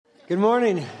Good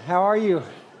morning. How are you?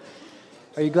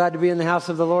 Are you glad to be in the house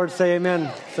of the Lord? Say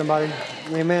amen, somebody.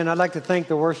 Amen. I'd like to thank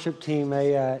the worship team.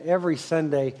 Every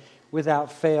Sunday,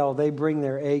 without fail, they bring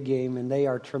their A game, and they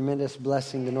are a tremendous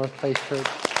blessing to North Place Church.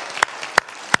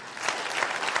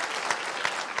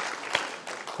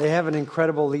 They have an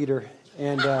incredible leader,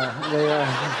 and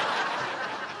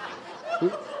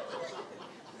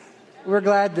we're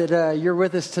glad that you're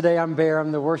with us today. I'm Bear.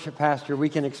 I'm the worship pastor,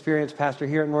 weekend experience pastor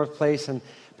here at North Place, and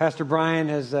Pastor Brian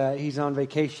he's on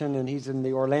vacation and he's in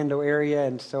the Orlando area,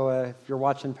 and so if you're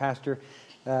watching, Pastor,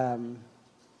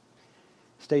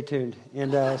 stay tuned.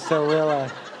 And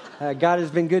God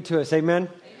has been good to us. Amen.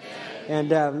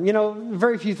 And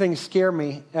very few things scare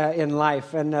me in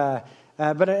life,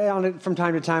 but from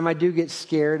time to time I do get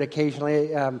scared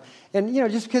occasionally. And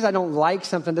just because I don't like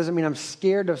something doesn't mean I'm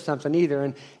scared of something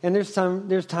either. And there's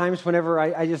times whenever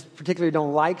I just particularly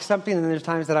don't like something, and then there's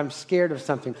times that I'm scared of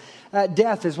something.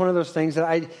 Death is one of those things that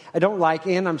I don't like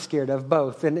and I'm scared of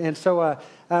both. And so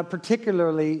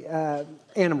particularly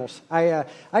animals. I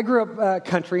grew up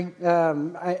country.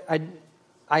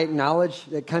 I acknowledge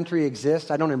that country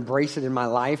exists. I don't embrace it in my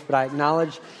life, but I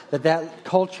acknowledge that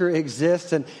culture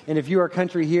exists. And if you are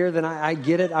country here, then I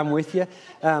get it. I'm with you.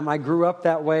 I grew up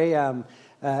that way,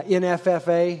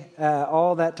 NFFA,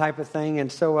 all that type of thing.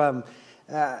 And so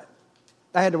I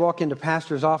had to walk into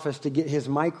Pastor's office to get his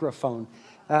microphone.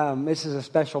 This is a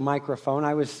special microphone.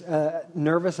 I was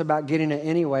nervous about getting it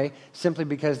anyway, simply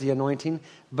because the anointing.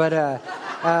 But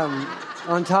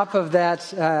on top of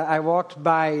that, I walked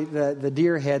by the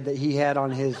deer head that he had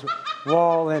on his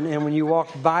wall, and when you walk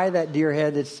by that deer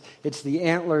head, it's the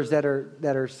antlers that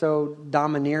are so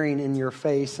domineering in your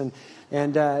face, and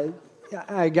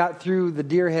I got through the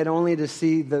deer head only to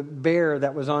see the bear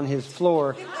that was on his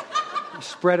floor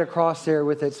spread across there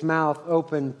with its mouth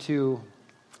open to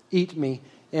eat me.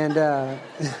 And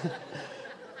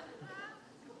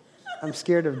I'm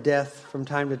scared of death from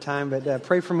time to time, but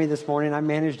pray for me this morning. I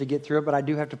managed to get through it, but I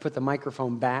do have to put the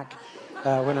microphone back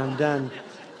when I'm done.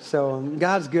 So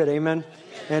God's good, amen?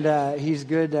 And He's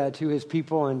good to His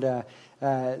people, and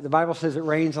the Bible says it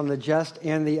rains on the just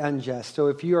and the unjust. So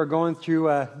if you are going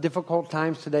through difficult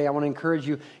times today, I want to encourage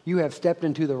you, you have stepped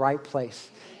into the right place.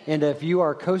 And if you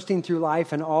are coasting through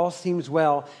life and all seems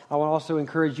well, I will also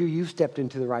encourage you, you've stepped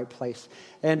into the right place.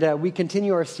 And we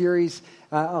continue our series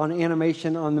on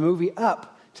animation on the movie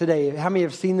Up today. How many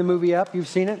have seen the movie Up? You've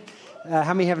seen it?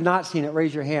 How many have not seen it?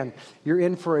 Raise your hand. You're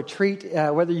in for a treat,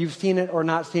 whether you've seen it or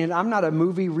not seen it. I'm not a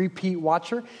movie repeat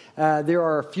watcher. There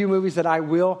are a few movies that I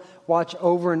will watch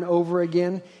over and over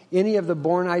again. Any of the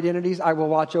Bourne Identities, I will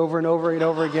watch over and over and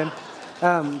over again.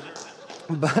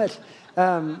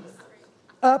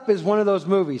 Up is one of those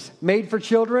movies, made for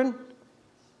children,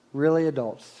 really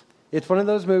adults. It's one of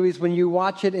those movies when you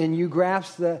watch it and you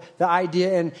grasp the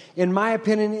idea, and in my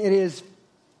opinion, it is,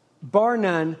 bar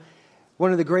none,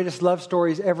 one of the greatest love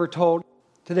stories ever told.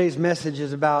 Today's message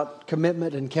is about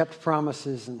commitment and kept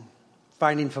promises and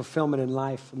finding fulfillment in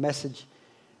life, a message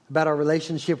about our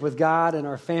relationship with God and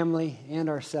our family and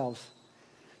ourselves.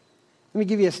 Let me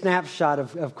give you a snapshot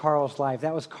of Carl's life.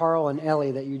 That was Carl and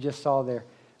Ellie that you just saw there.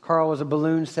 Carl was a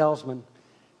balloon salesman,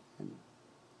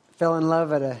 fell in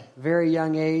love at a very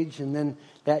young age, and then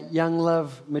that young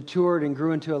love matured and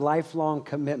grew into a lifelong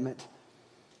commitment.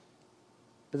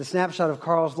 But the snapshot of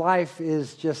Carl's life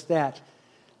is just that.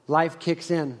 Life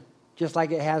kicks in, just like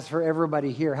it has for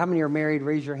everybody here. How many are married?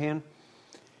 Raise your hand.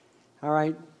 All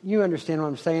right, you understand what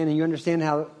I'm saying, and you understand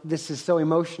how this is so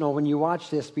emotional when you watch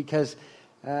this, because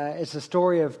it's a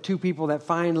story of two people that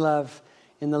find love,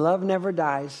 and the love never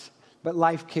dies. But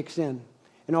life kicks in.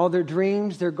 And all their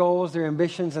dreams, their goals, their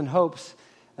ambitions and hopes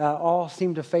all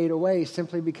seem to fade away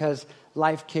simply because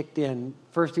life kicked in.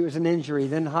 First it was an injury,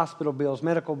 then hospital bills,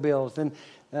 medical bills, then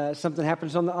something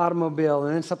happens on the automobile,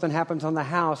 and then something happens on the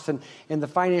house, and the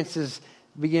finances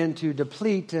begin to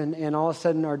deplete, and all of a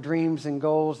sudden our dreams and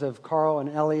goals of Carl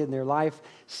and Ellie and their life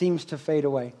seems to fade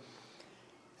away.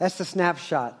 That's the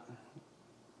snapshot.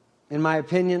 In my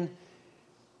opinion,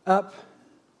 Up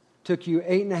took you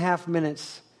 8.5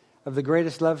 minutes of the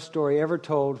greatest love story ever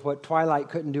told, what Twilight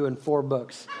couldn't do in 4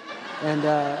 books. And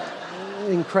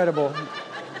incredible.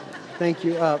 Thank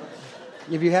you, Up.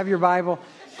 If you have your Bible,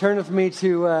 turn with me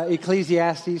to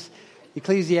Ecclesiastes.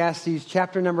 Ecclesiastes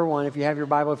chapter number 1, if you have your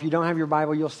Bible. If you don't have your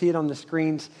Bible, you'll see it on the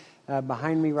screens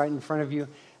behind me, right in front of you.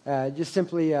 Just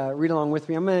simply read along with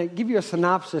me. I'm going to give you a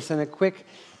synopsis and a quick,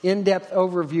 in-depth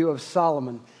overview of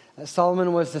Solomon.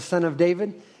 Solomon was the son of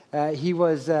David. He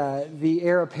was the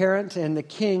heir apparent and the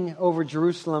king over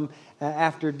Jerusalem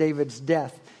after David's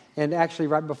death. And actually,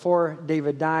 right before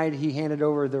David died, he handed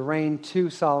over the reign to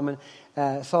Solomon.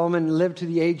 Solomon lived to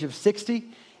the age of 60,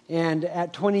 and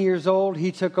at 20 years old,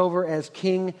 he took over as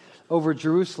king over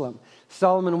Jerusalem.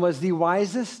 Solomon was the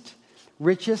wisest,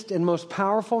 richest, and most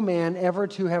powerful man ever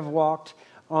to have walked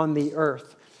on the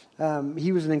earth.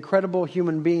 He was an incredible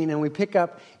human being, and we pick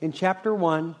up in chapter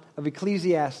 1 of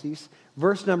Ecclesiastes,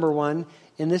 verse number 1,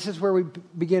 and this is where we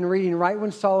begin reading right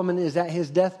when Solomon is at his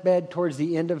deathbed towards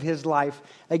the end of his life.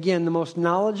 Again, the most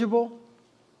knowledgeable,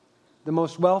 the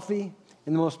most wealthy,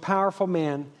 and the most powerful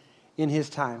man in his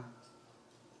time.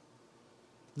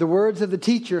 The words of the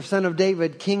teacher, son of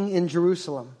David, king in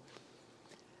Jerusalem.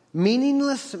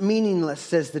 Meaningless, meaningless,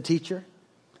 says the teacher.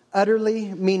 Utterly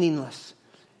meaningless.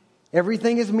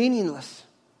 Everything is meaningless.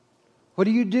 What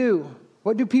do you do?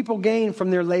 What do people gain from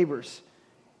their labors,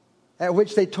 at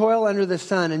which they toil under the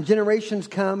sun? And generations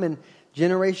come and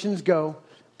generations go,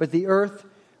 but the earth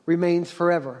remains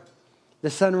forever. The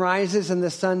sun rises and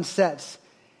the sun sets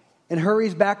and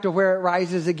hurries back to where it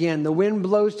rises again. The wind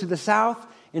blows to the south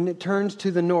and it turns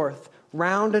to the north.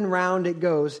 Round and round it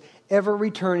goes, ever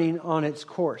returning on its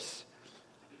course.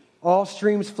 All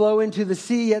streams flow into the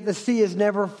sea, yet the sea is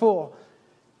never full.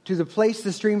 To the place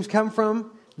the streams come from,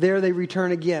 there they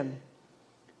return again.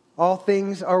 All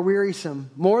things are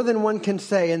wearisome, more than one can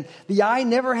say, and the eye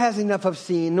never has enough of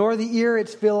seeing, nor the ear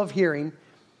its fill of hearing.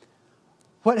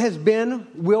 What has been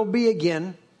will be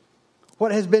again.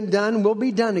 What has been done will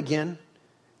be done again.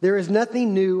 There is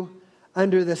nothing new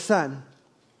under the sun.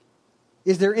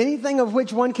 Is there anything of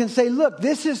which one can say, look,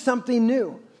 this is something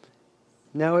new?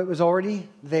 No, it was already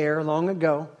there long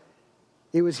ago.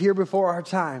 It was here before our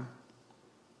time.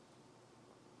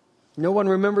 No one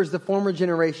remembers the former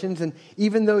generations, and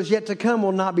even those yet to come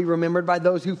will not be remembered by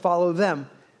those who follow them.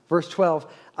 Verse 12,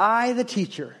 I, the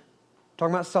teacher,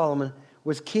 talking about Solomon,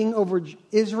 was king over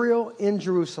Israel in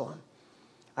Jerusalem.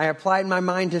 I applied my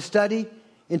mind to study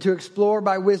and to explore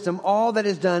by wisdom all that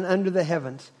is done under the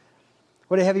heavens.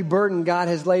 What a heavy burden God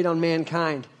has laid on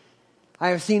mankind. I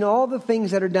have seen all the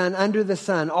things that are done under the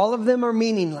sun. All of them are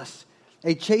meaningless,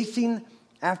 a chasing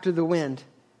after the wind.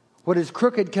 What is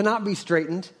crooked cannot be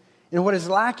straightened, and what is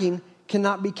lacking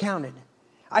cannot be counted.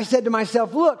 I said to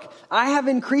myself, look, I have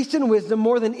increased in wisdom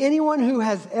more than anyone who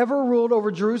has ever ruled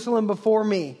over Jerusalem before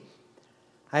me.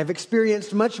 I have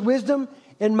experienced much wisdom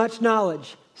and much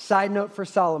knowledge. Side note for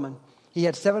Solomon, he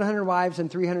had 700 wives and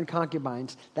 300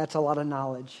 concubines. That's a lot of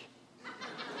knowledge.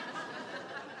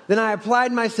 Then I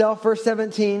applied myself, verse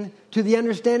 17, to the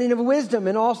understanding of wisdom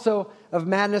and also of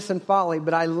madness and folly.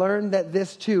 But I learned that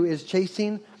this too is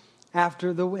chasing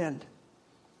after the wind.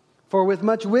 For with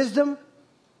much wisdom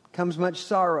comes much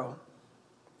sorrow.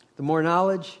 The more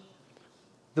knowledge,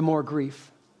 the more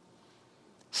grief.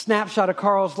 Snapshot of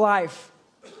Carl's life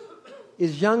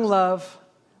is young love,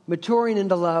 maturing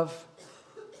into love,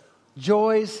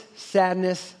 joys,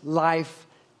 sadness, life,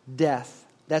 death.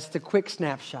 That's the quick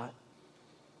snapshot.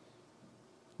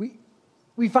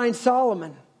 We find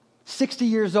Solomon, 60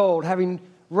 years old, having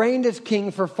reigned as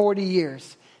king for 40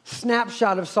 years.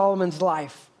 Snapshot of Solomon's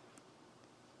life.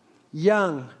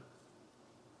 Young.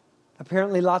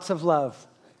 Apparently lots of love.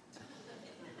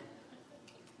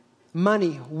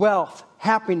 Money, wealth,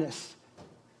 happiness.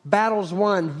 Battles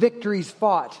won, victories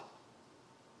fought.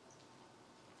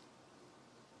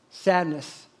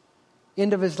 Sadness.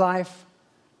 End of his life.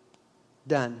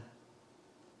 Done.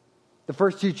 The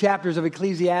first two chapters of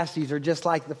Ecclesiastes are just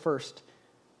like the first.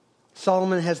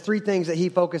 Solomon has three things that he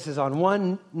focuses on.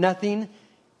 One, nothing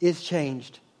is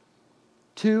changed.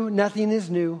 Two, nothing is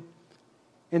new.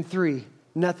 And three,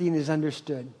 nothing is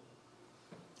understood.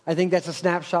 I think that's a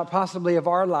snapshot possibly of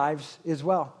our lives as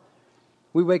well.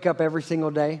 We wake up every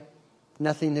single day.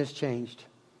 Nothing has changed.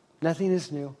 Nothing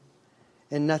is new.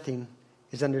 And nothing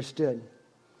is understood.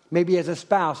 Maybe as a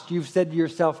spouse, you've said to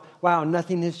yourself, wow,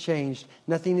 nothing has changed.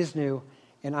 Nothing is new.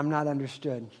 And I'm not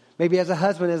understood. Maybe as a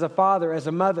husband, as a father, as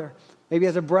a mother, maybe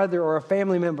as a brother or a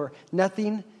family member,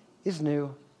 nothing is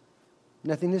new.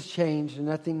 Nothing has changed. And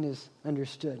nothing is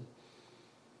understood.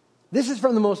 This is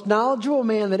from the most knowledgeable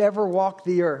man that ever walked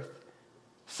the earth.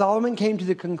 Solomon came to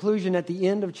the conclusion at the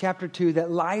end of chapter 2 that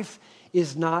life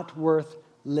is not worth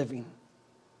living.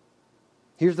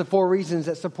 Here's the 4 reasons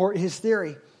that support his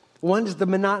theory. One is the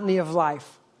monotony of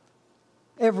life.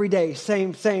 Every day,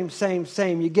 same.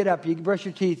 You get up, you brush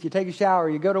your teeth, you take a shower,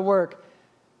 you go to work,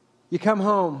 you come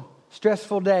home,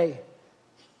 stressful day.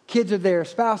 Kids are there,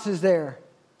 spouse is there.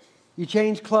 You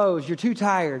change clothes, you're too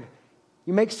tired.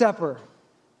 You make supper.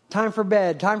 Time for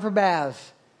bed, time for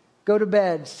baths. Go to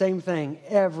bed, same thing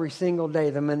every single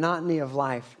day, the monotony of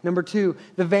life. Number 2,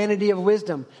 the vanity of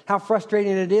wisdom. How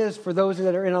frustrating it is for those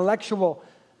that are intellectual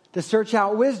to search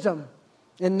out wisdom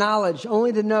and knowledge,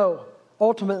 only to know,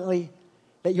 ultimately,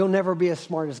 that you'll never be as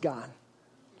smart as God.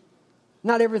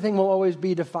 Not everything will always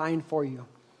be defined for you.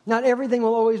 Not everything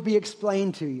will always be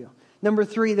explained to you. Number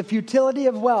 3, the futility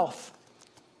of wealth.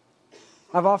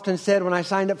 I've often said when I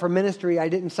signed up for ministry, I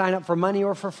didn't sign up for money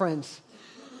or for friends.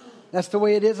 That's the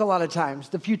way it is a lot of times.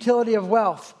 The futility of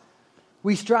wealth.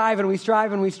 We strive and we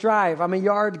strive and we strive. I'm a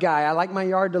yard guy. I like my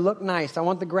yard to look nice. I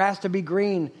want the grass to be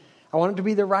green. I want it to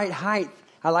be the right height.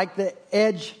 I like the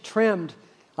edge trimmed.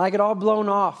 I like it all blown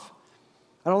off.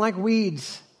 I don't like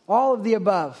weeds. All of the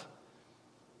above.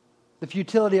 The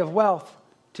futility of wealth.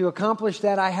 To accomplish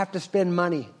that, I have to spend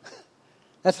money.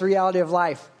 That's the reality of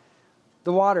life.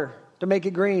 The water, to make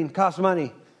it green, costs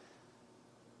money.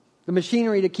 The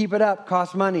machinery to keep it up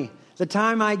costs money. The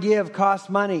time I give costs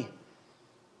money.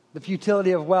 The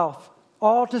futility of wealth.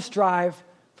 All to strive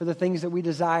for the things that we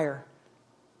desire.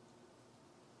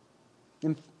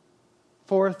 And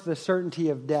 4th, the certainty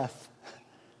of death.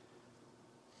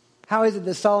 How is it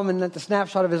that Solomon, at the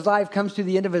snapshot of his life, comes to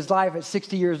the end of his life at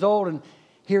 60 years old, and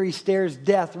here he stares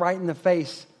death right in the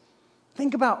face?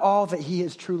 Think about all that he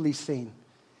has truly seen.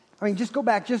 I mean, just go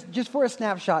back, just for a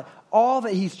snapshot, all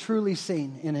that he's truly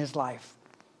seen in his life.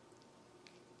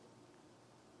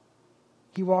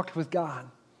 He walked with God.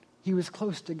 He was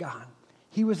close to God.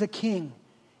 He was a king.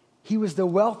 He was the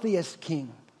wealthiest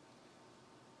king.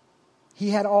 He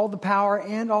had all the power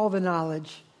and all the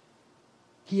knowledge.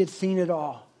 He had seen it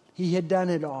all. He had done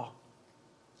it all.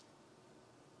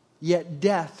 Yet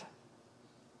death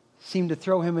seemed to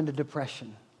throw him into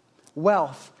depression.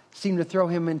 Wealth seemed to throw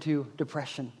him into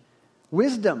depression.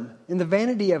 Wisdom and the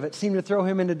vanity of it seemed to throw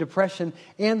him into depression.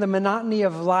 And the monotony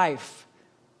of life.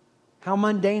 How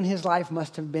mundane his life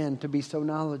must have been to be so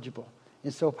knowledgeable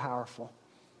and so powerful.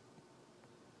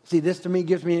 See, this to me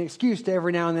gives me an excuse to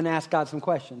every now and then ask God some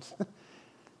questions.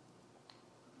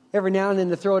 Every now and then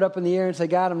to throw it up in the air and say,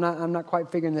 God, I'm not quite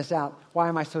figuring this out. Why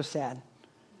am I so sad?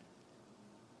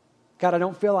 God, I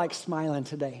don't feel like smiling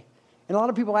today. And a lot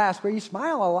of people ask, well, you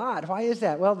smile a lot. Why is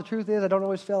that? Well, the truth is I don't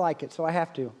always feel like it, so I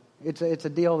have to. It's a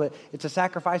deal that it's a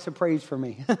sacrifice of praise for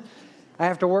me. I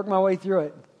have to work my way through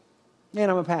it. And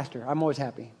I'm a pastor. I'm always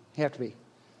happy. You have to be.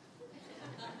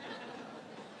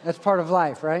 That's part of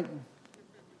life, right?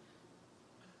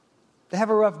 To have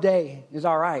a rough day is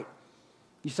all right.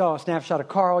 You saw a snapshot of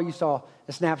Carl. You saw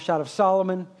a snapshot of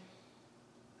Solomon.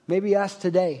 Maybe us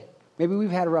today. Maybe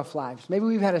we've had rough lives. Maybe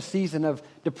we've had a season of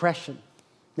depression.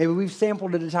 Maybe we've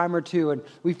sampled it a time or two and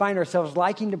we find ourselves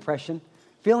liking depression,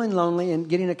 feeling lonely and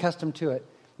getting accustomed to it.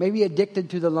 Maybe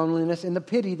addicted to the loneliness and the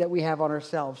pity that we have on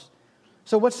ourselves.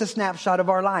 So what's the snapshot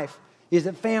of our life? Is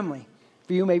it family?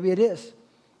 For you, maybe it is.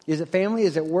 Is it family?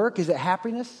 Is it work? Is it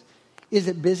happiness? Is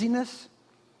it busyness?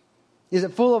 Is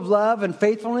it full of love and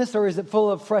faithfulness, or is it full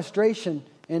of frustration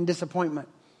and disappointment?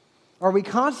 Are we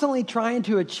constantly trying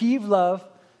to achieve love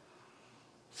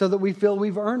so that we feel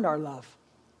we've earned our love?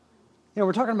 You know,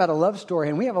 we're talking about a love story,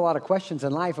 and we have a lot of questions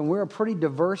in life, and we're a pretty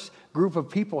diverse group of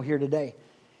people here today.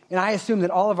 And I assume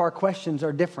that all of our questions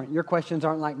are different. Your questions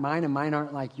aren't like mine, and mine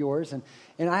aren't like yours. And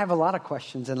I have a lot of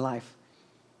questions in life.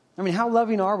 I mean, how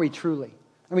loving are we truly?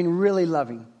 I mean, really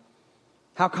loving.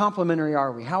 How complimentary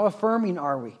are we? How affirming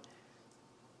are we?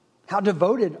 How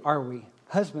devoted are we?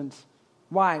 Husbands,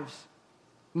 wives,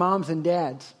 moms and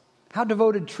dads. How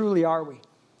devoted truly are we?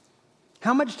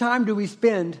 How much time do we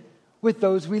spend with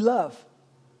those we love?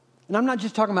 And I'm not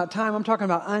just talking about time. I'm talking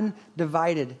about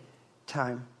undivided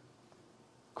time.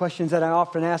 Questions that I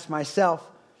often ask myself.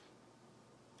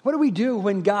 What do we do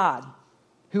when God,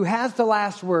 who has the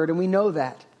last word, and we know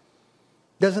that,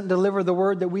 doesn't deliver the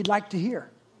word that we'd like to hear?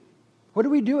 What do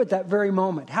we do at that very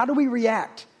moment? How do we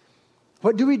react?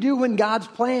 What do we do when God's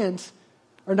plans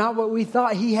are not what we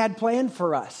thought He had planned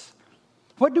for us?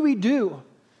 What do we do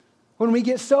when we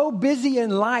get so busy in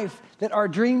life that our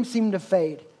dreams seem to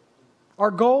fade?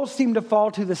 Our goals seem to fall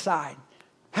to the side.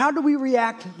 How do we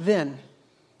react then?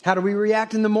 How do we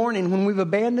react in the morning when we've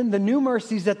abandoned the new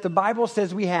mercies that the Bible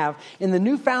says we have and the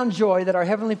newfound joy that our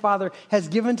Heavenly Father has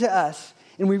given to us,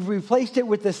 and we've replaced it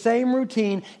with the same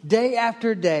routine day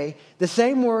after day, the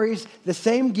same worries, the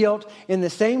same guilt, and the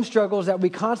same struggles that we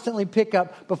constantly pick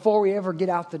up before we ever get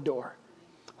out the door?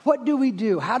 What do we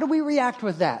do? How do we react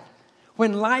with that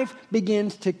when life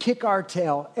begins to kick our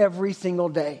tail every single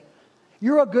day?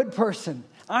 You're a good person.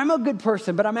 I'm a good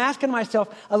person, but I'm asking myself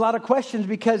a lot of questions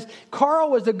because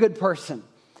Carl was a good person.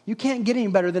 You can't get any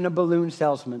better than a balloon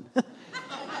salesman.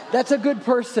 That's a good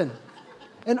person,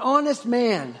 an honest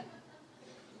man.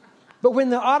 But when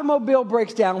the automobile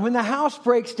breaks down, when the house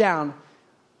breaks down,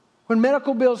 when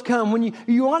medical bills come, when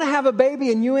you want to have a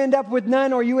baby and you end up with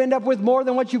none or you end up with more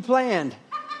than what you planned.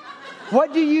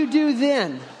 What do you do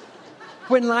then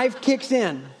when life kicks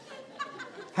in?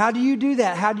 How do you do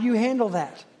that? How do you handle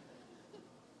that?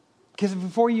 Because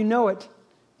before you know it,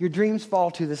 your dreams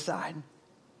fall to the side.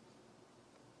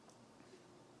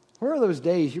 Where are those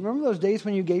days? You remember those days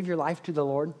when you gave your life to the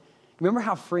Lord? Remember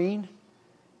how freeing? Do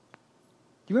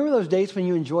you remember those days when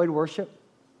you enjoyed worship?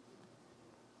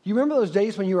 Do you remember those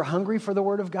days when you were hungry for the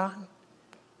Word of God?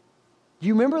 Do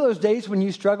you remember those days when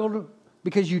you struggled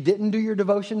because you didn't do your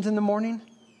devotions in the morning?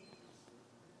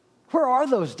 Where are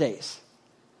those days?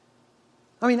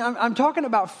 I mean, I'm talking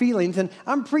about feelings, and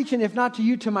I'm preaching, if not to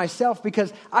you, to myself,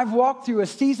 because I've walked through a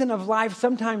season of life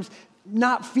sometimes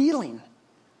not feeling.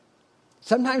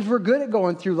 Sometimes we're good at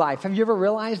going through life. Have you ever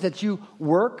realized that you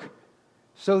work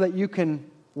so that you can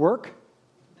work?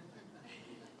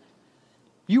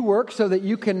 You work so that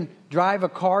you can drive a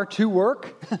car to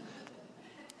work.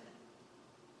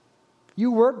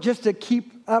 You work just to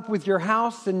keep up with your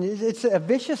house, and it's a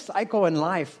vicious cycle in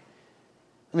life.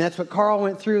 I mean, that's what Carl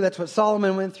went through. That's what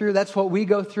Solomon went through. That's what we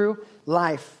go through.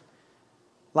 Life.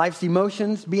 Life's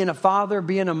emotions, being a father,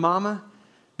 being a mama,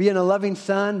 being a loving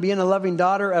son, being a loving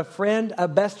daughter, a friend, a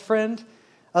best friend,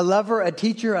 a lover, a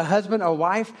teacher, a husband, a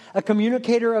wife, a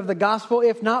communicator of the gospel,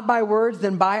 if not by words,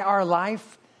 then by our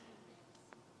life.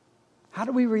 How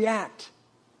do we react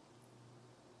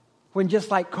when,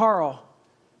 just like Carl,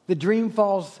 the dream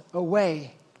falls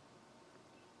away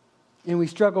and we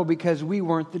struggle because we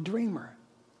weren't the dreamer?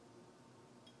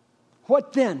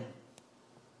 What then?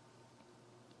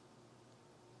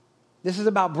 This is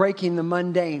about breaking the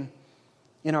mundane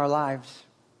in our lives.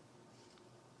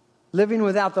 Living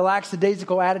without the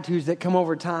lackadaisical attitudes that come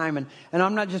over time. And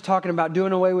I'm not just talking about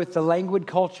doing away with the languid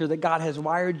culture that God has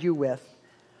wired you with.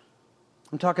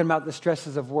 I'm talking about the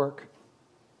stresses of work,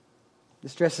 the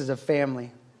stresses of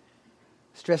family,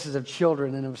 stresses of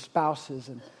children and of spouses,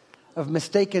 and of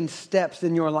mistaken steps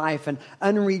in your life, and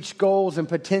unreached goals and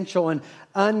potential, and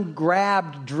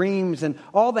ungrabbed dreams, and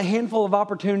all the handful of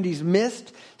opportunities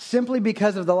missed simply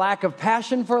because of the lack of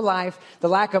passion for life, the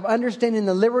lack of understanding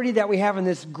the liberty that we have in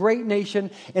this great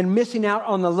nation, and missing out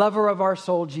on the lover of our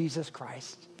soul, Jesus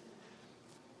Christ.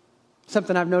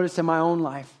 Something I've noticed in my own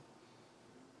life.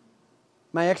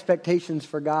 My expectations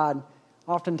for God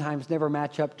oftentimes never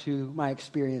match up to my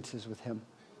experiences with Him.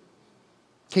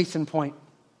 Case in point,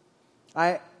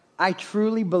 I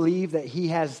truly believe that He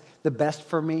has the best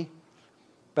for me,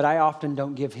 but I often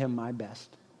don't give Him my best.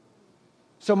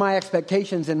 So my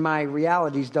expectations and my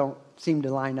realities don't seem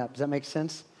to line up. Does that make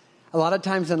sense? A lot of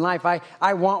times in life,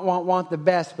 I want the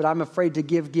best, but I'm afraid to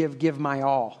give my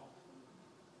all.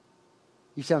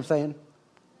 You see what I'm saying?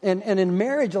 And in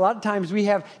marriage, a lot of times we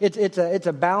have it's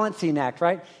a balancing act,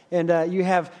 right? And you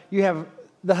have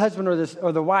the husband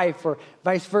or the wife, or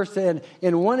vice versa,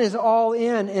 and one is all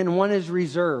in and one is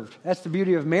reserved. That's the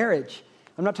beauty of marriage.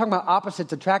 I'm not talking about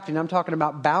opposites attracting. I'm talking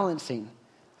about balancing.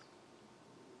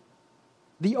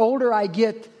 The older I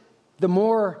get, the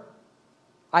more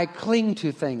I cling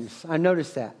to things. I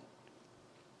notice that.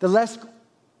 The less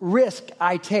risk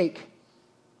I take.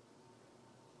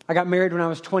 I got married when I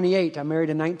was 28. I married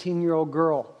a 19-year-old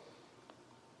girl.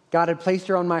 God had placed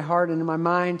her on my heart and in my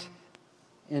mind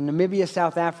in Namibia,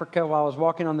 South Africa, while I was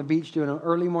walking on the beach doing an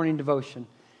early morning devotion.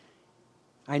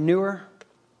 I knew her.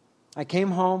 I came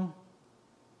home,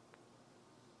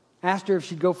 asked her if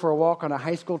she'd go for a walk on a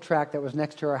high school track that was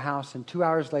next to our house, and 2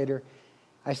 hours later,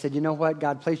 I said, you know what?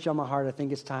 God placed you on my heart. I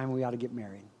think it's time we ought to get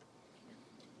married.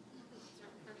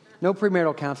 No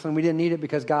premarital counseling. We didn't need it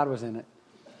because God was in it.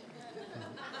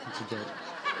 That's a joke.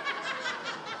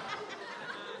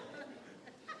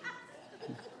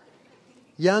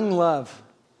 Young love.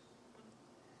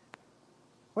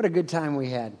 What a good time we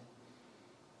had.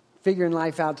 Figuring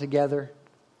life out together.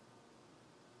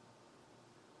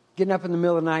 Getting up in the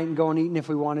middle of the night and going eating if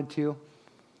we wanted to.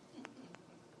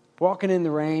 Walking in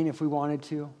the rain if we wanted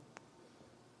to.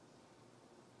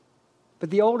 But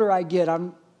the older I get,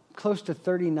 I'm close to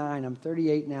 39. I'm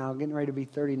 38 now, getting ready to be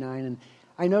 39. And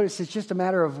I notice it's just a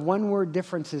matter of one-word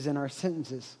differences in our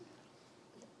sentences.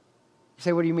 You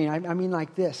say, what do you mean? I mean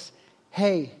like this.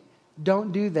 Hey,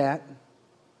 don't do that.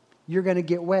 You're going to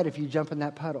get wet if you jump in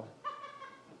that puddle.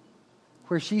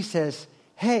 Where she says,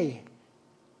 hey,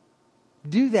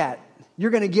 do that.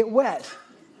 You're going to get wet.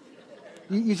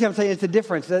 You see what I'm saying? It's a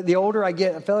difference. The older I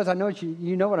get, fellas, I know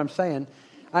you know what I'm saying.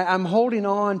 I'm holding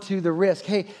on to the risk.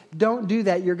 Hey, don't do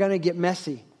that. You're going to get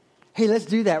messy. Hey, let's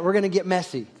do that. We're going to get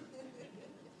messy.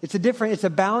 It's a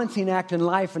balancing act in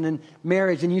life and in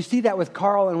marriage. And you see that with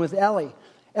Carl and with Ellie.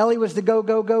 Ellie was the go,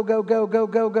 go, go, go, go, go,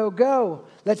 go, go, go.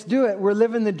 Let's do it. We're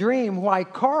living the dream. Why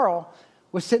Carl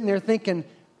was sitting there thinking,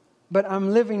 but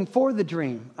I'm living for the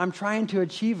dream. I'm trying to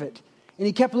achieve it. And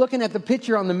he kept looking at the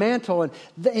picture on the mantle,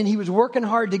 and he was working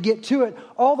hard to get to it.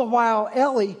 All the while,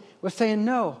 Ellie was saying,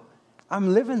 no,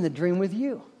 I'm living the dream with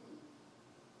you.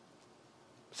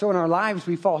 So in our lives,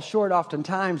 we fall short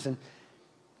oftentimes, and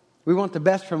we want the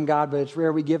best from God, but it's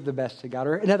rare we give the best to God.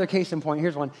 Or another case in point,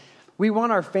 here's one. We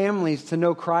want our families to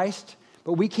know Christ,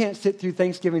 but we can't sit through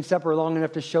Thanksgiving supper long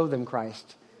enough to show them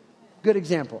Christ. Good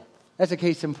example. That's a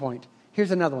case in point.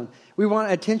 Here's another one. We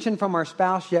want attention from our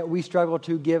spouse, yet we struggle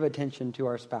to give attention to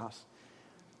our spouse.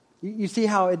 You see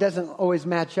how it doesn't always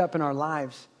match up in our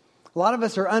lives. A lot of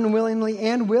us are unwillingly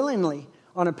and willingly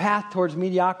on a path towards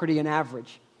mediocrity and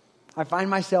average. I find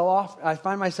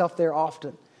myself there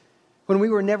often. When we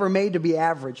were never made to be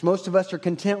average. Most of us are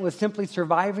content with simply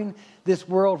surviving this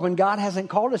world when God hasn't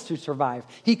called us to survive.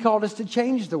 He called us to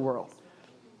change the world.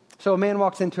 So a man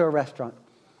walks into a restaurant,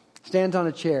 stands on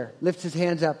a chair, lifts his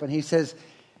hands up, and he says,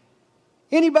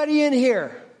 anybody in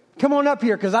here? Come on up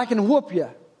here because I can whoop you.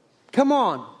 Come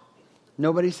on.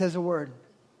 Nobody says a word.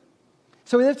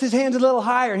 So he lifts his hands a little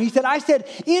higher, and he said, I said,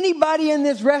 anybody in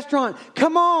this restaurant,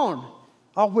 come on.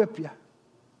 I'll whip you.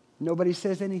 Nobody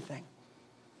says anything.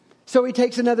 So he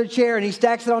takes another chair and he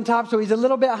stacks it on top so he's a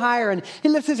little bit higher, and he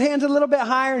lifts his hands a little bit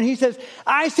higher and he says,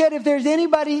 I said if there's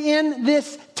anybody in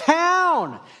this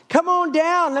town, come on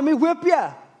down, let me whip you.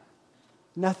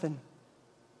 Nothing.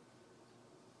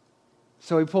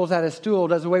 So he pulls out his stool,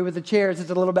 does away with the chairs, sits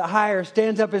a little bit higher,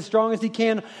 stands up as strong as he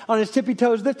can on his tippy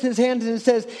toes, lifts his hands and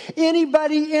says,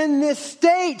 anybody in this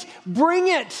state, bring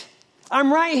it.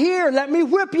 I'm right here, let me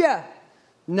whip you.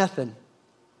 Nothing.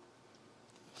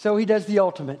 So he does the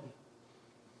ultimate.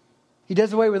 He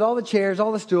does away with all the chairs,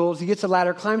 all the stools. He gets a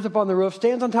ladder, climbs up on the roof,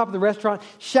 stands on top of the restaurant,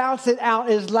 shouts it out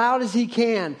as loud as he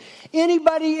can.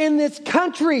 Anybody in this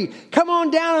country, come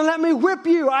on down and let me whip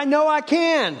you. I know I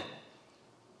can.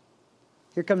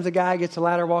 Here comes a guy, gets a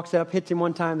ladder, walks up, hits him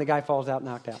one time. The guy falls out,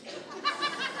 knocked out.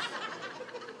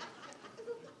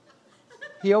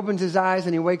 He opens his eyes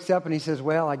and he wakes up and he says,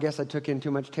 well, I guess I took in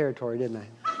too much territory, didn't I?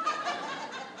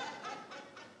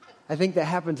 I think that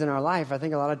happens in our life. I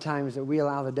think a lot of times that we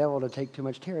allow the devil to take too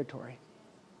much territory.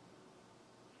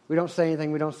 We don't say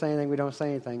anything, we don't say anything, we don't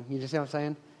say anything. You just see what I'm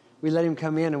saying? We let him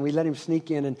come in and we let him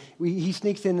sneak in. And he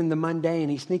sneaks in the mundane.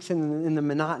 He sneaks in the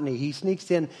monotony. He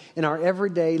sneaks in our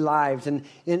everyday lives. And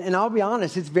I'll be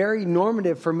honest, it's very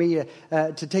normative for me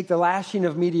to take the lashing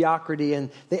of mediocrity and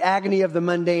the agony of the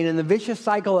mundane and the vicious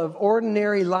cycle of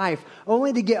ordinary life,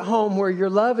 only to get home where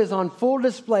your love is on full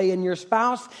display in your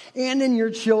spouse and in your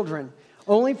children,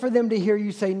 only for them to hear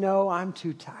you say, no, I'm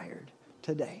too tired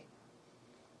today.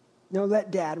 No, let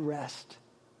dad rest.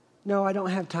 No, I don't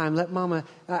have time. Let mama,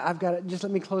 I've got to, just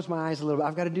let me close my eyes a little bit.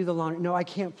 I've got to do the laundry. No, I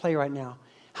can't play right now.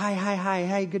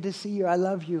 Hi, good to see you. I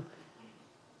love you.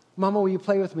 Mama, will you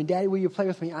play with me? Daddy, will you play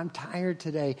with me? I'm tired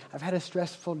today. I've had a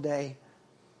stressful day.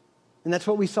 And that's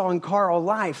what we saw in Carl.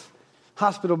 Life,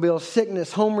 hospital bills,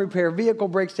 sickness, home repair, vehicle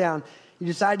breaks down. You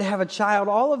decide to have a child.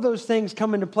 All of those things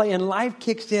come into play and life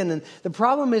kicks in. And the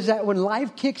problem is that when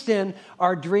life kicks in,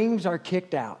 our dreams are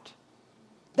kicked out.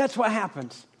 That's what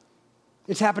happens.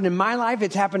 It's happened in my life.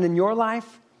 It's happened in your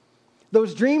life.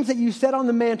 Those dreams that you set on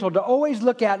the mantle to always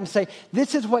look at and say,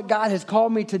 this is what God has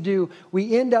called me to do.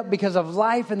 We end up, because of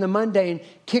life and the mundane,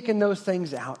 kicking those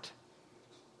things out.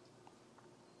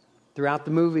 Throughout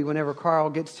the movie, whenever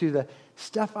Carl gets to the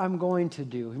stuff I'm going to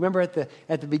do. Remember at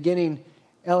the beginning,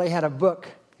 Ellie had a book.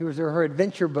 It was her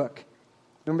adventure book.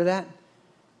 Remember that?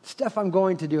 Stuff I'm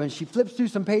going to do. And she flips through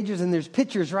some pages and there's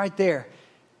pictures right there.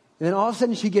 And then all of a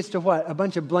sudden she gets to what? A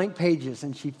bunch of blank pages.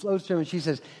 And she flows through and she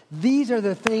says, these are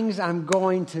the things I'm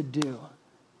going to do.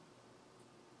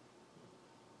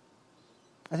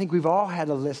 I think we've all had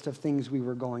a list of things we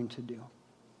were going to do.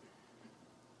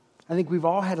 I think we've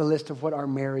all had a list of what our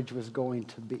marriage was going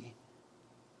to be.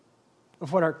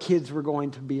 Of what our kids were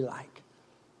going to be like.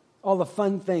 All the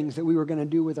fun things that we were going to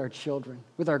do with our children,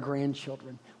 with our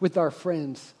grandchildren, with our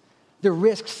friends. The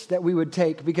risks that we would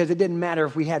take, because it didn't matter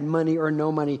if we had money or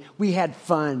no money. We had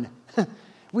fun.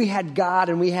 We had God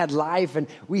and we had life and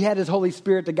we had His Holy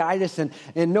Spirit to guide us, and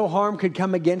no harm could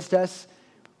come against us.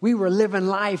 We were living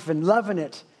life and loving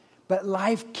it. But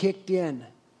life kicked in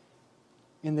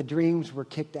and the dreams were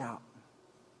kicked out.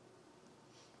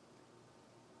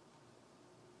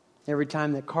 Every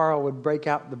time that Carl would break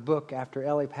out the book after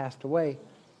Ellie passed away,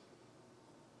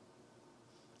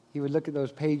 he would look at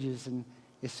those pages, and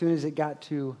as soon as it got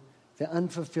to the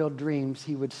unfulfilled dreams,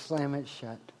 he would slam it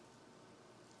shut.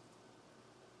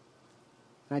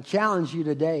 And I challenge you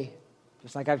today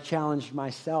Just like I've challenged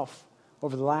myself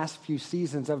over the last few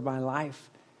seasons of my life,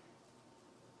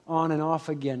 on and off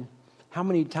again. How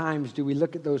many times do we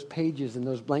look at those pages and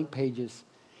those blank pages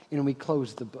and we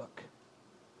close the book?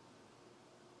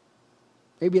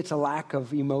 Maybe it's a lack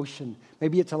of emotion.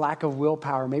 Maybe it's a lack of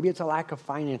willpower. Maybe it's a lack of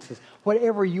finances.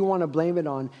 Whatever you want to blame it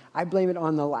on, I blame it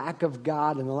on the lack of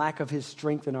God and the lack of His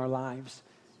strength in our lives.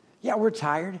 Yeah, we're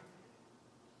tired.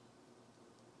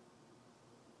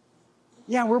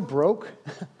 Yeah, we're broke.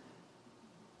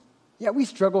 Yeah, we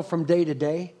struggle from day to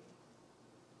day.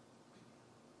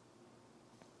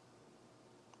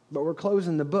 But we're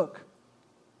closing the book.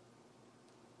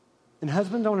 And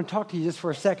husbands, I want to talk to you just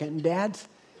for a second. And dads,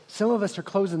 some of us are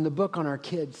closing the book on our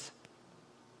kids.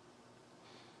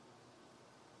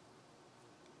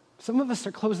 Some of us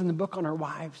are closing the book on our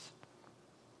wives.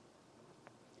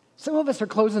 Some of us are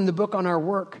closing the book on our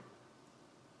work.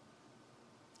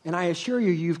 And I assure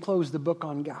you, you've closed the book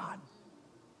on God.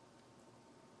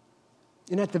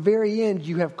 And at the very end,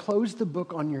 you have closed the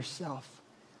book on yourself.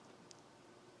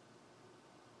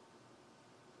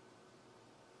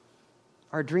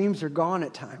 Our dreams are gone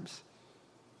at times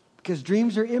because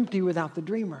dreams are empty without the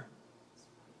dreamer.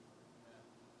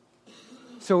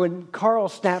 So in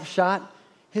Carl's snapshot,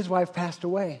 his wife passed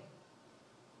away.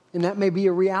 And that may be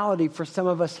a reality for some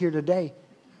of us here today.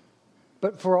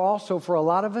 But for a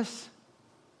lot of us,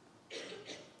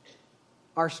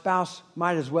 our spouse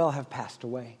might as well have passed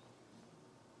away.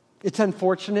 It's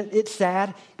unfortunate, it's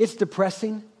sad, it's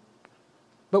depressing.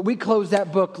 But we closed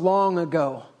that book long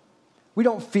ago. We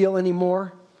don't feel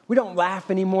anymore. We don't laugh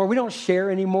anymore. We don't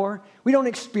share anymore. We don't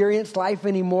experience life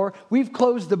anymore. We've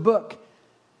closed the book.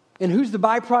 And who's the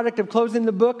byproduct of closing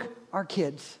the book? Our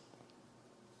kids.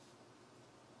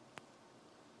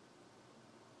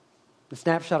 The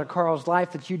snapshot of Carl's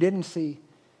life that you didn't see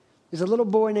is a little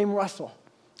boy named Russell.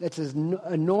 That's as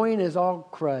annoying as all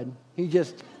crud. He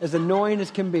just as annoying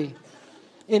as can be.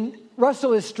 And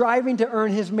Russell is striving to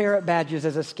earn his merit badges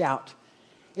as a scout.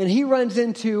 And he runs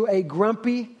into a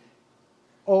grumpy,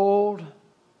 old,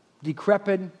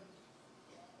 decrepit,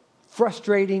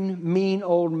 frustrating, mean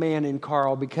old man in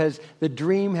Carl because the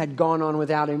dream had gone on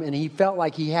without him and he felt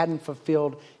like he hadn't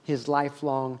fulfilled his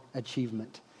lifelong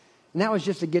achievement. And that was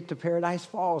just to get to Paradise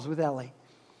Falls with Ellie.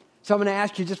 So I'm going to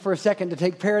ask you just for a second to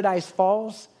take Paradise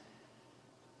Falls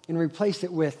and replace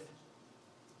it with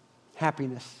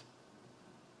happiness.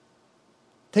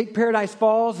 Take Paradise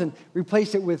Falls and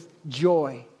replace it with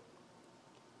joy.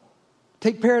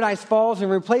 Take Paradise Falls and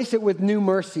replace it with new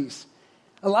mercies.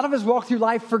 A lot of us walk through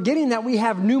life forgetting that we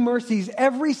have new mercies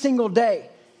every single day.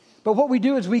 But what we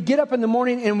do is we get up in the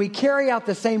morning and we carry out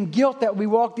the same guilt that we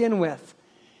walked in with.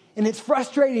 And it's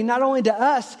frustrating not only to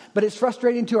us, but it's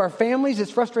frustrating to our families.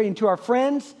 It's frustrating to our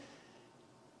friends.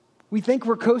 We think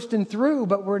we're coasting through,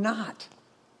 but we're not.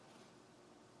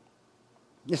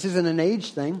 This isn't an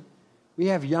age thing. We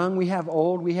have young, we have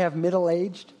old, we have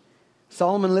middle-aged.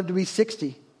 Solomon lived to be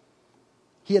 60.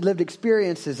 He had lived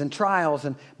experiences and trials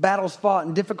and battles fought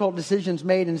and difficult decisions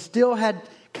made and still had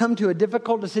come to a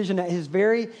difficult decision at his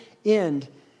very end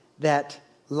that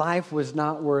life was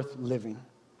not worth living.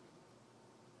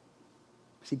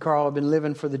 See, Carl had been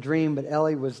living for the dream, but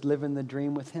Ellie was living the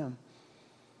dream with him.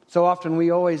 So often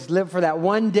we always live for that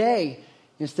one day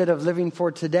instead of living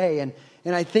for today. And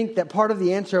I think that part of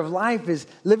the answer of life is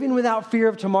living without fear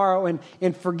of tomorrow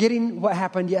and forgetting what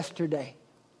happened yesterday.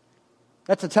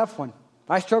 That's a tough one.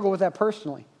 I struggle with that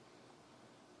personally.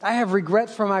 I have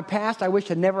regrets from my past I wish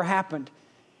had never happened.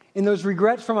 And those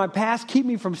regrets from my past keep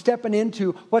me from stepping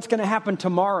into what's going to happen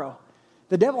tomorrow.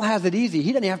 The devil has it easy.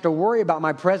 He doesn't have to worry about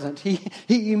my present.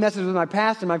 He messes with my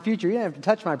past and my future. He doesn't have to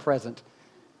touch my present.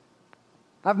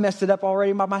 I've messed it up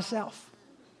already by myself.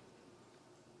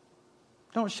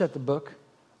 Don't shut the book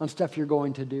on stuff you're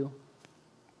going to do.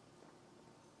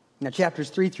 Now, chapters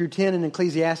 3 through 10 in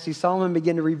Ecclesiastes, Solomon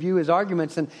began to review his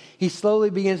arguments, and he slowly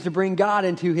begins to bring God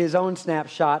into his own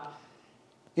snapshot,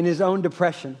 in his own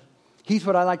depression. He's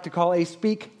what I like to call a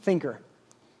speak thinker.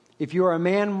 If you are a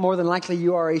man, more than likely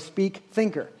you are a speak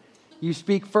thinker. You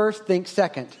speak first, think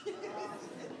second.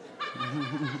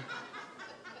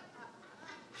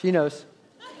 She knows.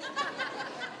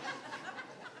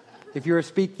 If you're a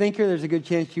speak thinker, there's a good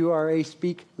chance you are a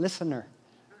speak listener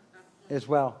as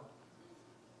well.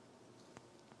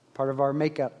 Part of our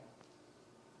makeup.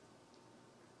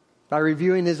 By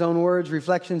reviewing his own words,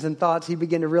 reflections, and thoughts, he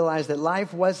began to realize that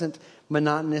life wasn't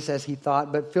monotonous as he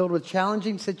thought, but filled with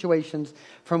challenging situations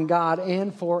from God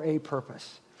and for a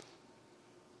purpose.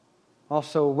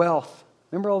 Also, wealth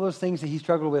Remember all those things that he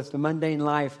struggled with, the mundane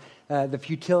life, the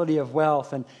futility of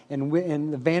wealth, and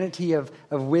the vanity of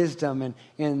wisdom,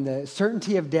 and the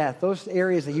certainty of death, those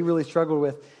areas that he really struggled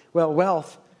with. Well,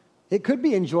 wealth, it could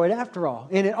be enjoyed after all,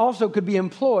 and it also could be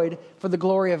employed for the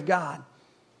glory of God.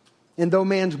 And though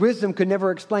man's wisdom could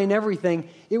never explain everything,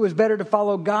 it was better to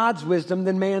follow God's wisdom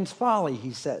than man's folly,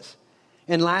 he says.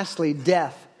 And lastly,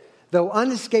 death. Though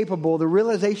unescapable, the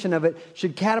realization of it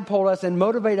should catapult us and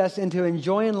motivate us into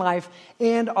enjoying life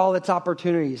and all its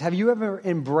opportunities. Have you ever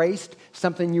embraced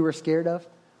something you were scared of?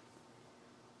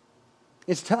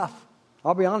 It's tough.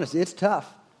 I'll be honest, it's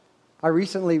tough.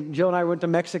 Jill and I went to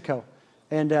Mexico,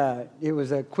 and it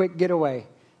was a quick getaway,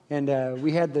 and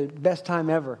we had the best time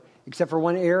ever, except for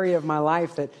one area of my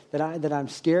life that I'm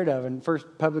scared of, and first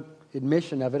public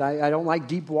admission of it, I don't like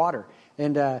deep water.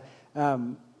 And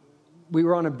we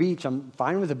were on a beach. I'm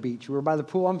fine with the beach. We were by the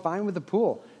pool. I'm fine with the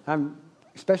pool. I'm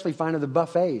especially fine with the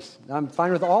buffets. I'm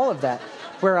fine with all of that.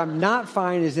 Where I'm not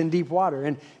fine is in deep water.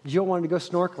 And Jill wanted to go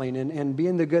snorkeling, and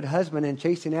being the good husband and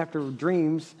chasing after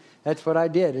dreams, that's what I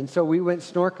did. And so we went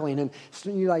snorkeling. And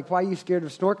you're like, why are you scared of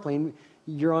snorkeling?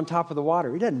 You're on top of the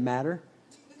water. It doesn't matter.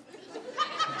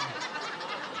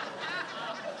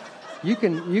 You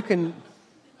can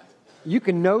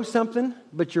know something,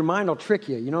 but your mind will trick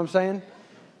you. You know what I'm saying?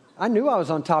 I knew I was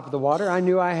on top of the water. I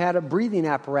knew I had a breathing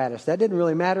apparatus. That didn't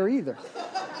really matter either.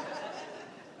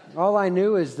 All I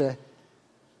knew is the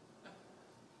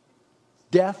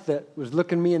death that was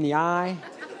looking me in the eye.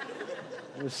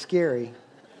 It was scary.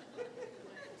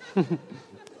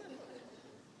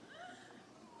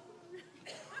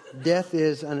 Death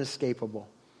is unescapable.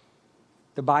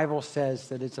 The Bible says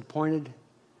that it's appointed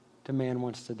to man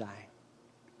once to die.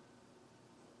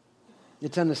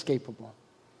 It's unescapable.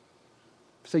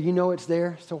 So you know it's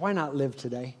there, so why not live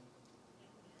today?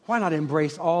 Why not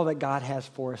embrace all that God has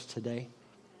for us today?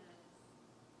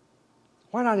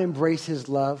 Why not embrace His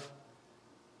love?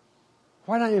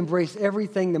 Why not embrace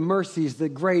everything, the mercies, the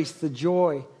grace, the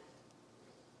joy,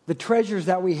 the treasures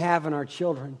that we have in our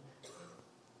children,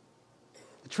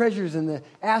 the treasures and the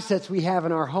assets we have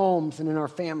in our homes and in our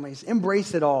families?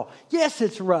 Embrace it all. Yes,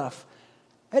 it's rough.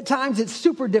 At times it's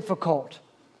super difficult.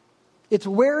 It's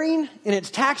wearing and it's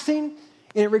taxing,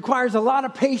 and it requires a lot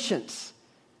of patience.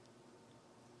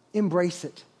 Embrace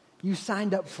it. You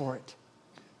signed up for it.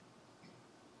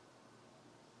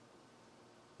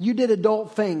 You did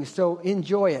adult things, so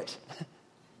enjoy it.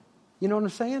 You know what I'm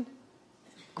saying?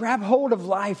 Grab hold of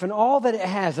life and all that it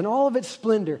has and all of its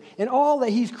splendor and all that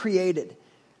He's created.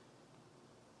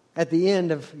 At the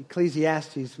end of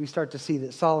Ecclesiastes, we start to see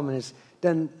that Solomon has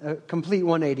done a complete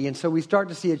 180. And so we start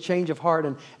to see a change of heart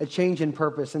and a change in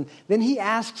purpose. And then he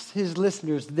asks his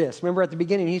listeners this. Remember at the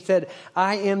beginning, he said,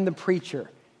 I am the preacher.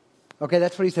 Okay,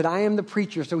 that's what he said. I am the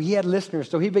preacher. So he had listeners.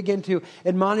 So he began to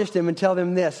admonish them and tell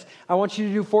them this. I want you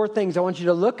to do 4 things. I want you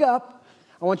to look up.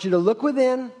 I want you to look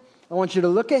within. I want you to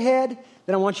look ahead.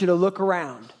 Then I want you to look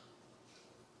around.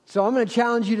 So I'm going to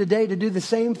challenge you today to do the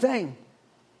same thing.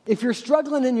 If you're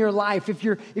struggling in your life, if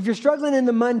you're struggling in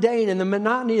the mundane and the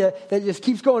monotony that just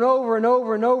keeps going over and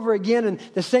over and over again and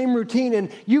the same routine,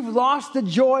 and you've lost the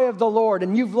joy of the Lord,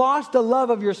 and you've lost the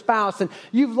love of your spouse, and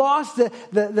you've lost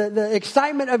the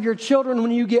excitement of your children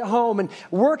when you get home, and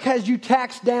work has you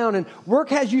taxed down, and work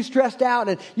has you stressed out,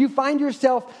 and you find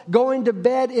yourself going to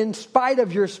bed in spite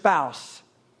of your spouse.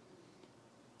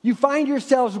 You find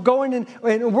yourselves going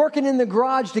and working in the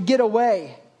garage to get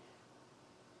away.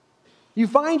 You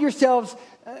find yourselves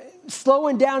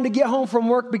slowing down to get home from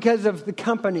work because of the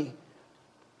company.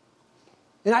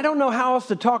 And I don't know how else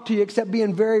to talk to you except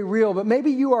being very real, but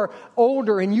maybe you are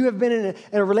older and you have been in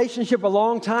a relationship a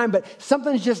long time, but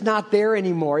something's just not there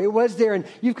anymore. It was there, and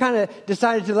you've kind of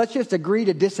decided to let's just agree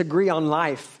to disagree on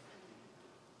life.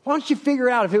 Why don't you figure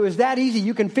out, if it was that easy,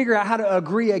 you can figure out how to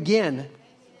agree again.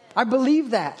 I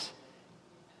believe that.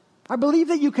 I believe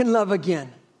that you can love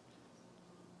again.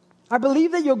 I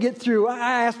believe that you'll get through.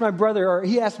 I asked my brother, or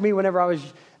he asked me whenever I was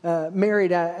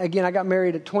married. Again, I got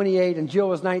married at 28 and Jill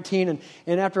was 19.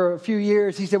 And after a few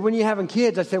years, he said, when are you having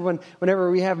kids? I said,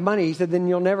 whenever we have money. He said, then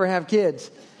you'll never have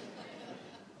kids.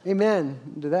 Amen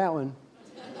to that one.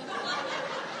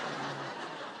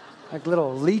 Like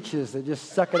little leeches that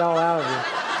just suck it all out of you.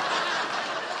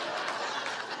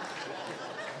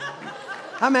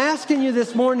 I'm asking you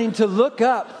this morning to look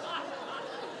up.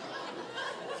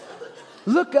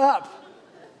 Look up.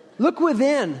 Look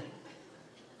within.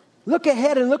 Look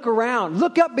ahead and look around.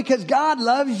 Look up because God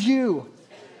loves you.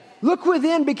 Look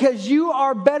within because you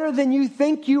are better than you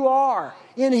think you are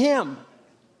in Him.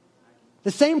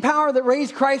 The same power that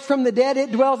raised Christ from the dead,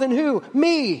 it dwells in who?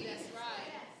 Me.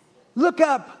 Look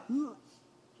up.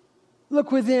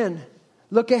 Look within.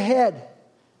 Look ahead.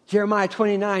 Jeremiah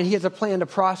 29, he has a plan to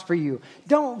prosper you.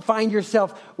 Don't find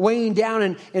yourself weighing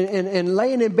down and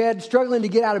laying in bed, struggling to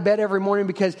get out of bed every morning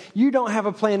because you don't have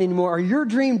a plan anymore. Or your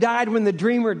dream died when the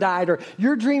dreamer died. Or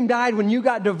your dream died when you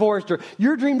got divorced. Or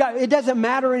your dream died. It doesn't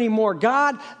matter anymore.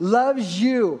 God loves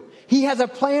you. He has a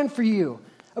plan for you.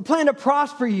 A plan to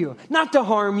prosper you, not to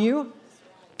harm you.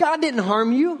 God didn't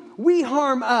harm you. We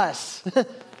harm us.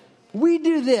 We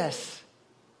do this.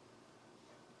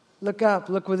 Look up,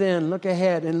 look within, look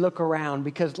ahead, and look around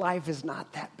because life is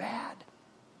not that bad.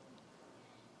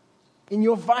 And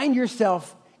you'll find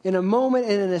yourself in a moment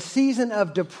and in a season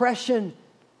of depression,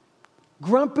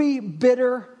 grumpy,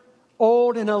 bitter,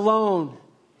 old, and alone.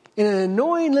 And an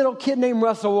annoying little kid named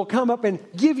Russell will come up and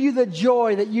give you the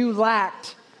joy that you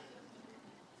lacked.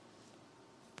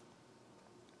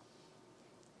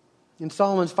 In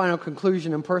Solomon's final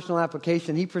conclusion and personal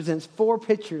application, he presents 4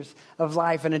 pictures of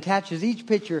life and attaches each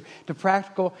picture to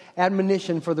practical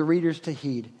admonition for the readers to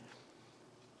heed.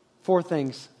 4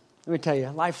 things. Let me tell you,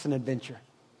 life's an adventure,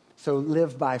 so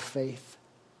live by faith.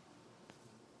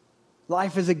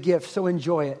 Life is a gift, so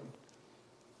enjoy it.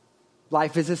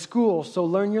 Life is a school, so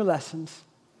learn your lessons.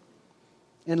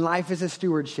 And life is a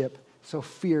stewardship, so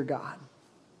fear God.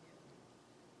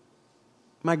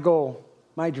 My goal,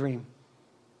 my dream,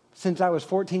 since I was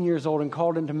 14 years old and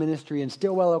called into ministry in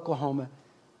Stillwell, Oklahoma,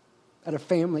 at a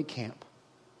family camp,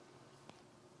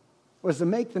 was to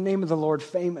make the name of the Lord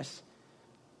famous.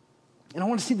 And I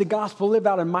want to see the gospel live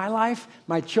out in my life,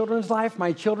 my children's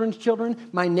children,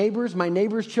 my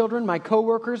neighbors' children, my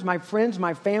coworkers, my friends,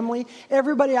 my family,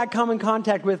 everybody I come in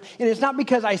contact with. And it's not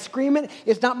because I scream it.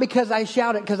 It's not because I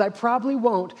shout it, because I probably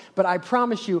won't. But I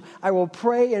promise you, I will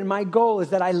pray, and my goal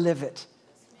is that I live it.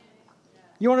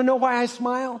 You want to know why I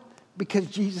smile? Because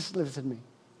Jesus lives in me.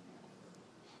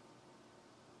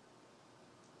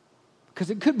 Because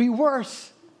it could be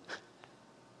worse.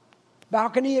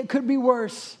 Balcony, it could be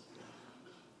worse.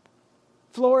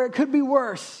 Floor, it could be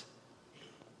worse.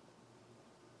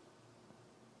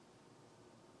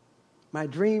 My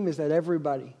dream is that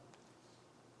everybody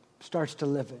starts to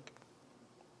live it.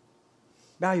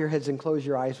 Bow your heads and close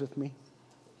your eyes with me.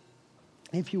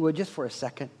 If you would, just for a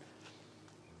second.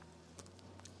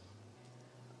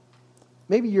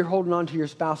 Maybe you're holding on to your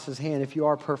spouse's hand if you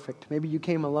are perfect. Maybe you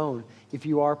came alone if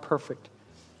you are perfect.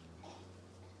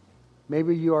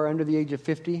 Maybe you are under the age of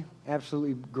 50.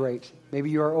 Absolutely great. Maybe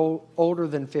you are older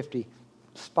than 50.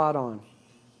 Spot on.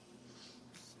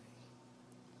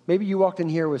 Maybe you walked in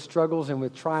here with struggles and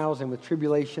with trials and with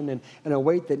tribulation and a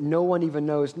weight that no one even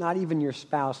knows, not even your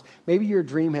spouse. Maybe your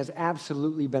dream has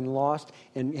absolutely been lost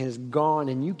and is gone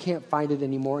and you can't find it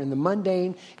anymore. And the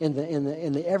mundane and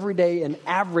the everyday and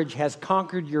average has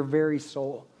conquered your very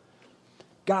soul.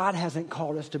 God hasn't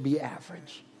called us to be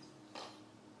average.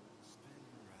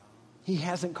 He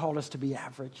hasn't called us to be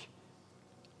average.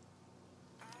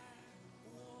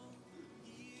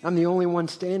 I'm the only one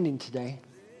standing today.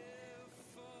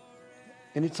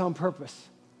 And it's on purpose.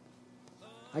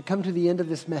 I come to the end of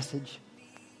this message,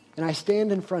 and I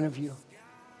stand in front of you,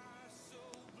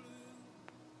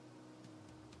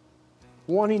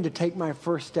 wanting to take my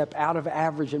first step out of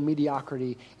average and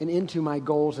mediocrity and into my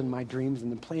goals and my dreams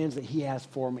and the plans that He has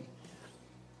for me.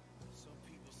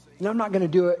 And I'm not going to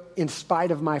do it in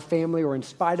spite of my family or in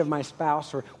spite of my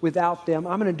spouse or without them.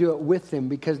 I'm going to do it with them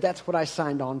because that's what I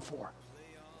signed on for.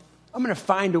 I'm going to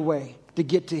find a way to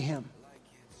get to Him.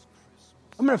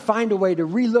 I'm going to find a way to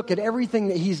relook at everything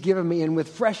that He's given me and with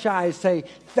fresh eyes say,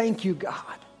 thank you,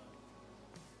 God.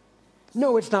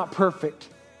 No, it's not perfect,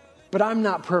 but I'm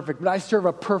not perfect, but I serve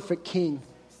a perfect King.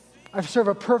 I serve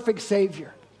a perfect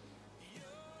Savior.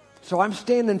 So I'm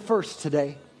standing first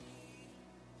today.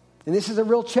 And this is a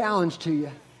real challenge to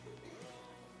you.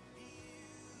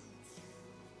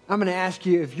 I'm going to ask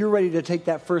you if you're ready to take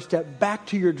that first step back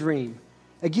to your dream.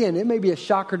 Again, it may be a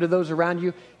shocker to those around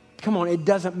you. Come on, it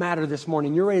doesn't matter this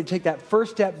morning. You're ready to take that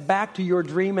first step back to your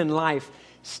dream in life.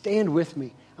 Stand with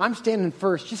me. I'm standing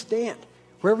first. Just stand.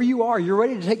 Wherever you are, you're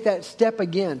ready to take that step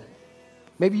again.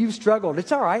 Maybe you've struggled.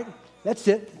 It's all right. That's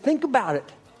it. Think about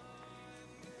it.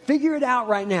 Figure it out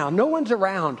right now. No one's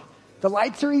around. The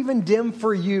lights are even dim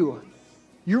for you.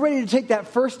 You're ready to take that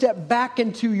first step back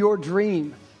into your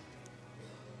dream.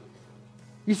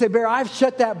 You say, Bear, I've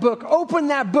shut that book. Open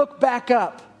that book back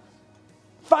up.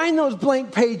 Find those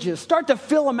blank pages. Start to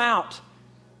fill them out.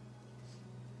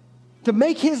 To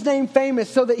make His name famous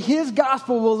so that His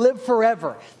gospel will live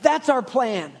forever. That's our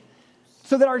plan.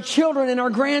 So that our children and our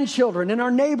grandchildren and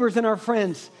our neighbors and our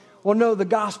friends will know the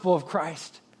gospel of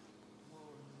Christ.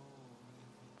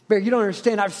 Bear, you don't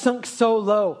understand. I've sunk so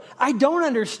low. I don't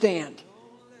understand.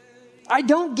 I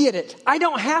don't get it. I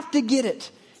don't have to get it.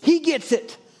 He gets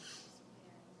it.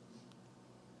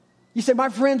 You say, my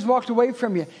friends walked away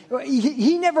from you.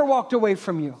 He never walked away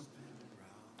from you.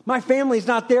 My family's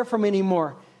not there for me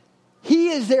anymore. He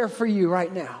is there for you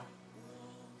right now.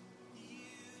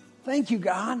 Thank you,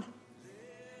 God.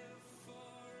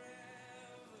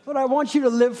 Lord, I want you to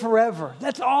live forever.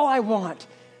 That's all I want.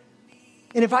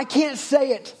 And if I can't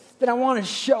say it, then I want to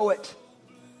show it.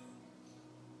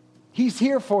 He's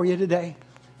here for you today.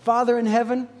 Father in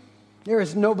heaven, there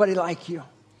is nobody like you.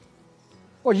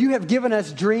 Lord, you have given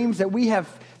us dreams that we have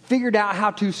figured out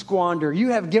how to squander. You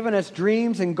have given us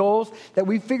dreams and goals that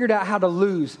we figured out how to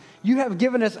lose. You have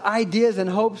given us ideas and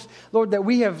hopes, Lord, that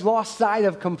we have lost sight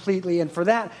of completely. And for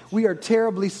that, we are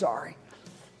terribly sorry.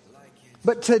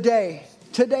 But today,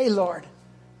 Lord,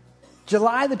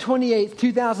 July the 28th,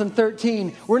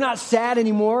 2013, we're not sad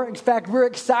anymore. In fact, we're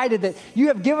excited that you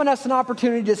have given us an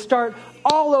opportunity to start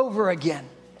all over again.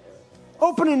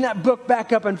 Opening that book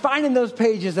back up and finding those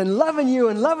pages and loving you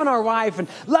and loving our wife and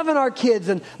loving our kids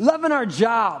and loving our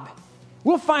job.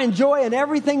 We'll find joy in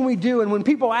everything we do. And when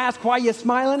people ask why you're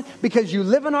smiling, because you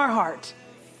live in our heart.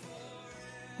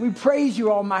 We praise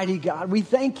you, Almighty God. We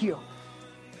thank you.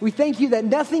 We thank you that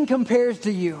nothing compares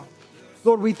to you.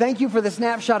 Lord, we thank you for the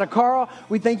snapshot of Carl.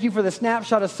 We thank you for the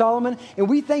snapshot of Solomon. And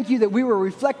we thank you that we were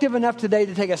reflective enough today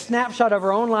to take a snapshot of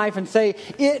our own life and say,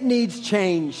 it needs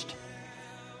changed.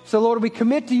 So, Lord, we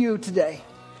commit to you today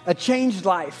a changed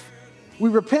life. We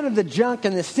repent of the junk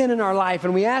and the sin in our life,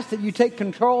 and we ask that you take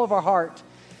control of our heart,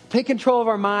 take control of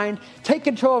our mind, take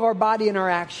control of our body and our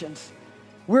actions.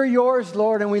 We're yours,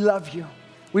 Lord, and we love you.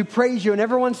 We praise you. And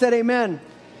everyone said amen.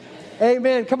 Amen.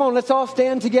 Amen. Come on, let's all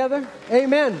stand together.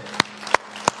 Amen.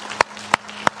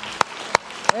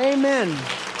 Amen.